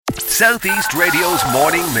South East Radio's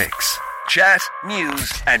morning mix. Chat,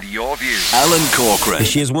 news and your views. Alan Corcoran.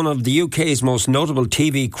 She is one of the UK's most notable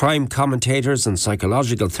TV crime commentators and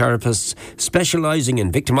psychological therapists, specialising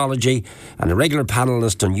in victimology, and a regular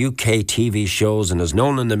panellist on UK TV shows, and is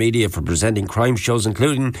known in the media for presenting crime shows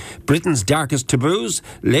including Britain's Darkest Taboos,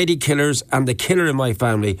 Lady Killers and The Killer in My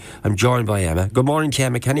Family. I'm joined by Emma. Good morning to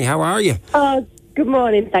Emma. Kenny, how are you? Good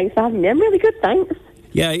morning. Thanks for having me. I'm really good, thanks.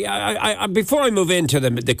 Yeah, I before I move into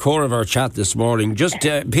the core of our chat this morning, just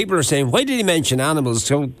people are saying, why did he mention animals?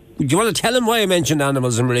 So do you want to tell him why I mentioned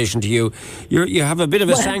animals in relation to you? You have a bit of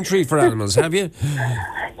a sanctuary for animals, have you?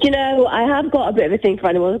 You know, I have got a bit of a thing for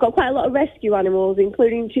animals. I've got quite a lot of rescue animals,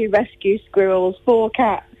 including 2 rescue squirrels, 4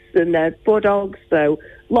 cats and 4 dogs. So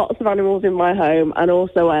lots of animals in my home. And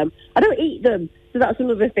also, I don't eat them. So that's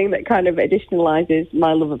another thing that kind of additionalises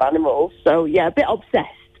my love of animals. So, yeah, a bit obsessed,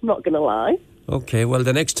 not going to lie. Okay, well,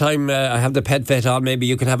 the next time I have the pet vet on, maybe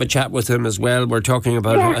you can have a chat with him as well. We're talking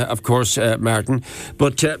about, of course, Martin.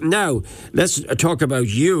 But now, let's talk about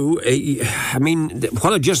you. I mean,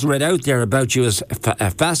 what I just read out there about you is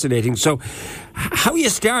fascinating. So, how you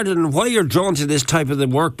started and why you're drawn to this type of the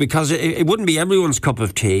work, because it wouldn't be everyone's cup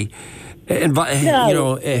of tea,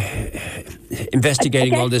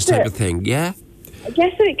 investigating all this type of thing, yeah? I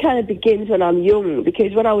guess it kind of begins when I'm young,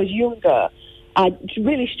 because when I was younger, I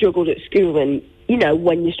really struggled at school, and, you know,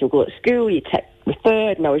 when you struggle at school, you get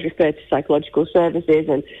referred, and I was referred to psychological services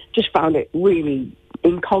and just found it really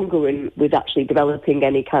incongruent with actually developing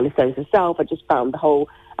any kind of sense of self. I just found the whole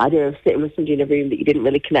idea of sitting with somebody in a room that you didn't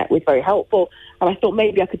really connect with very helpful, and I thought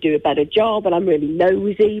maybe I could do a better job, and I'm really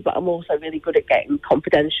nosy, but I'm also really good at getting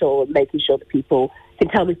confidential and making sure that people can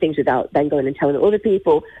tell me things without then going and telling other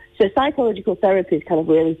people. So psychological therapy kind of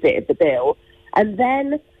really fitted the bill. And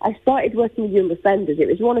then I started working with young offenders. It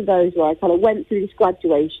was one of those where I kind of went through this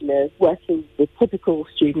graduation of working with typical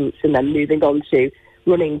students and then moving on to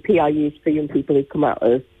running PRUs for young people who come out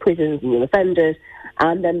of prisons and young offenders.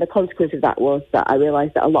 And then the consequence of that was that I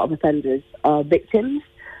realised that a lot of offenders are victims.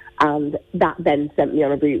 And that then sent me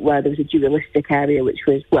on a route where there was a dualistic area, which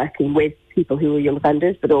was working with people who were young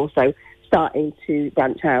offenders, but also starting to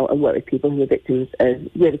branch out and work with people who are victims of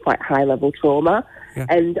really quite high-level trauma. Yeah.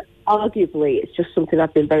 And arguably, it's just something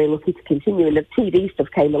I've been very lucky to continue. And the TV stuff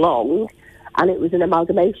came along, and it was an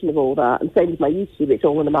amalgamation of all that. And same with my YouTube, it's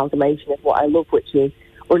all an amalgamation of what I love, which is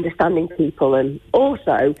understanding people. And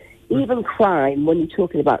also, even crime, when you're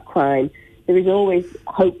talking about crime, there is always,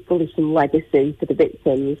 hopefully, some legacy for the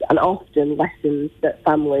victims, and often lessons that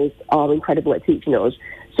families are incredible at teaching us.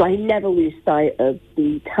 So I never lose sight of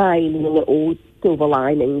the tiny little silver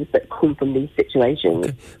linings that come from these situations.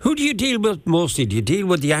 Okay. Who do you deal with mostly? Do you deal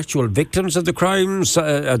with the actual victims of the crimes,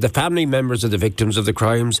 the family members of the victims of the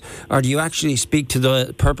crimes, or do you actually speak to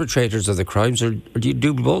the perpetrators of the crimes, or do you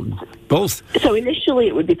do both? So initially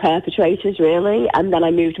it would be perpetrators, really, and then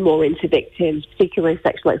I moved more into victims, particularly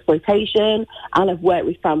sexual exploitation, and I've worked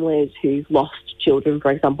with families who've lost children, for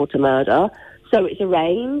example, to murder. So it's a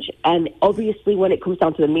range, and obviously when it comes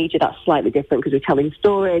down to the media, that's slightly different because we're telling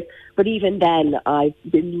stories. But even then, I've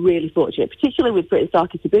been really fortunate, particularly with Britain's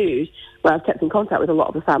Darkest Taboos, where I've kept in contact with a lot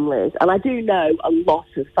of the families. And I do know a lot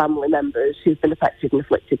of family members who've been affected and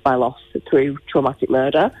afflicted by loss through traumatic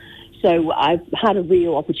murder. So I've had a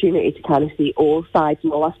real opportunity to kind of see all sides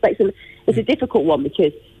and all aspects. And it's a difficult one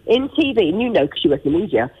because in TV, and you know because you work in the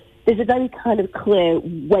media, there's a very kind of clear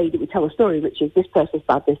way that we tell a story, which is this person's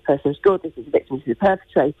bad, this person's good, this is a victim, this is a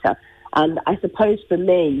perpetrator. And I suppose for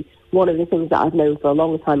me, one of the things that I've known for a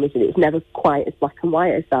long time is that it's never quite as black and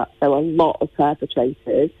white as that. So a lot of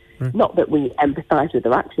perpetrators, not that we empathise with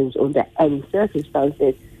their actions under any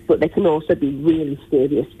circumstances, but they can also be really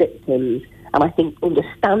serious victims. And I think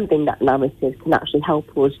understanding that narrative can actually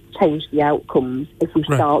help us change the outcomes if we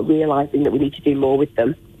start realising that we need to do more with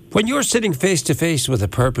them. When you're sitting face-to-face with a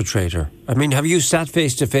perpetrator, I mean, have you sat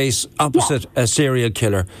face-to-face opposite a serial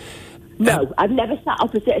killer? No, I've never sat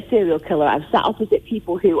opposite a serial killer. I've sat opposite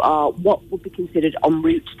people who are what would be considered en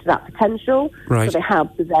route to that potential. Right. So they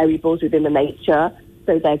have the variables within the nature.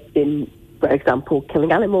 So they've been, for example,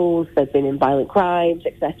 killing animals, they've been in violent crimes,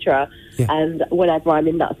 etc. Yeah. And whenever I'm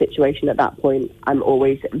in that situation at that point, I'm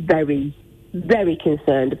always very, very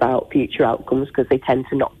concerned about future outcomes because they tend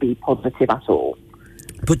to not be positive at all.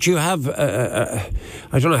 But you have, I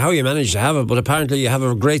don't know how you manage to have it, but apparently you have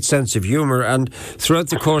a great sense of humour, and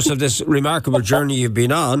throughout the course of this remarkable journey you've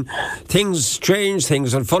been on, strange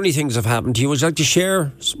things and funny things have happened to you. Would you like to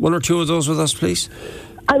share one or two of those with us, please?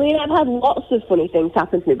 I mean, I've had lots of funny things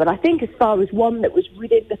happen to me, but I think as far as one that was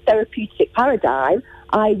within the therapeutic paradigm,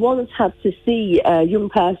 I once had to see a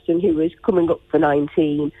young person who was coming up for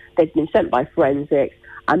 19. They'd been sent by forensics,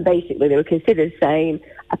 And basically they were considered sane.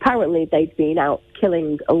 Apparently they'd been out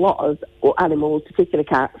killing a lot of animals, particularly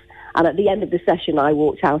cats. And at the end of the session, I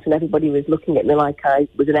walked out and everybody was looking at me like I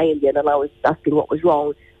was an alien, and I was asking what was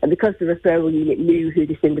wrong. And because the referral unit knew who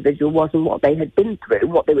this individual was and what they had been through,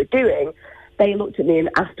 what they were doing, they looked at me and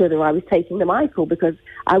asked whether I was taking the Michael, because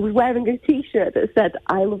I was wearing a T-shirt that said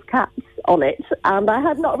 "I love cats" on it, and I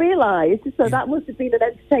had not realised. So that must have been an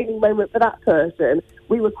entertaining moment for that person.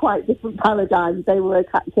 We were quite different paradigms. They were a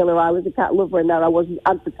cat killer, I was a cat lover, and now I wasn't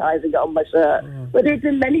advertising it on my shirt. But there's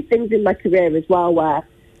been many things in my career as well where,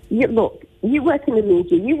 you work in the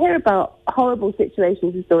media, you hear about horrible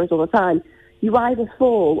situations and stories all the time. You either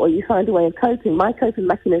fall or you find a way of coping. My coping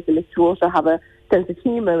mechanism is to also have a sense of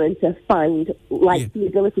humour and to find the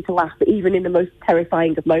ability to laugh even in the most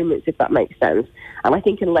terrifying of moments, if that makes sense. And I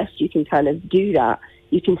think unless you can kind of do that,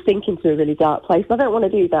 you can sink into a really dark place. I don't want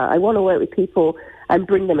to do that. I want to work with people and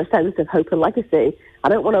bring them a sense of hope and legacy. I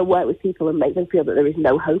don't want to work with people and make them feel that there is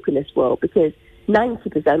no hope in this world, because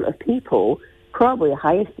 90% of people, probably a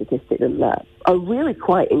higher statistic than that, are really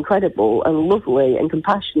quite incredible and lovely and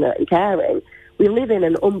compassionate and caring. We live in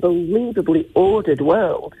an unbelievably ordered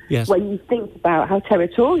world when you think about how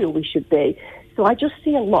territorial we should be. So I just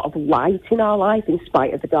see a lot of light in our life in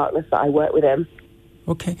spite of the darkness that I work within.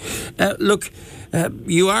 Okay. Look,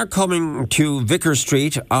 you are coming to Vicar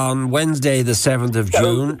Street on Wednesday the 7th of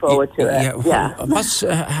June. Looking forward to it. Yeah. What's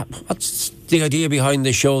the idea behind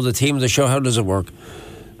the show, the theme of the show? How does it work?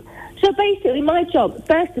 So basically, my job,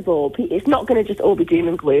 first of all, it's not going to just all be doom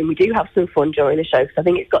and gloom. We do have some fun during the show, because I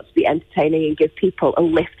think it's got to be entertaining and give people a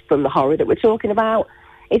lift from the horror that we're talking about.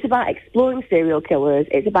 It's about exploring serial killers.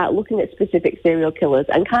 It's about looking at specific serial killers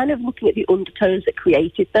and kind of looking at the undertones that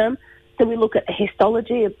created them. So we look at the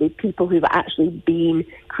histology of the people who've actually been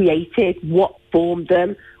created, what formed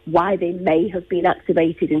them, why they may have been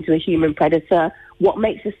activated into a human predator, what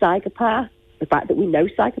makes a psychopath, the fact that we know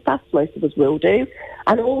psychopaths, most of us will do.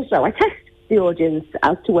 And also, I test the audience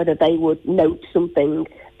as to whether they would note something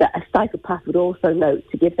that a psychopath would also note,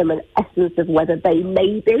 to give them an essence of whether they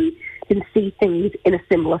maybe can see things in a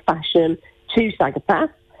similar fashion to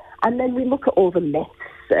psychopaths. And then we look at all the myths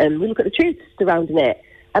and we look at the truths surrounding it.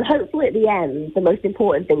 And hopefully at the end, the most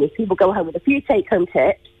important thing is people go home with a few take-home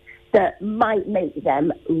tips that might make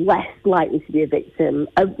them less likely to be a victim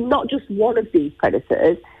of not just one of these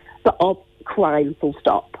predators, but of crime, full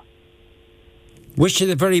stop. Wish you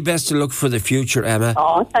the very best to look for the future, Emma.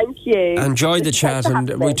 Oh, thank you. Enjoy the chat, and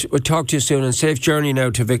we'll talk to you soon. And safe journey now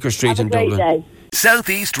to Vicar Street in Dublin. Have a great day.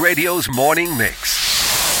 Southeast Radio's morning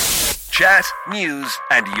mix. Chat, news,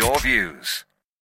 and your views.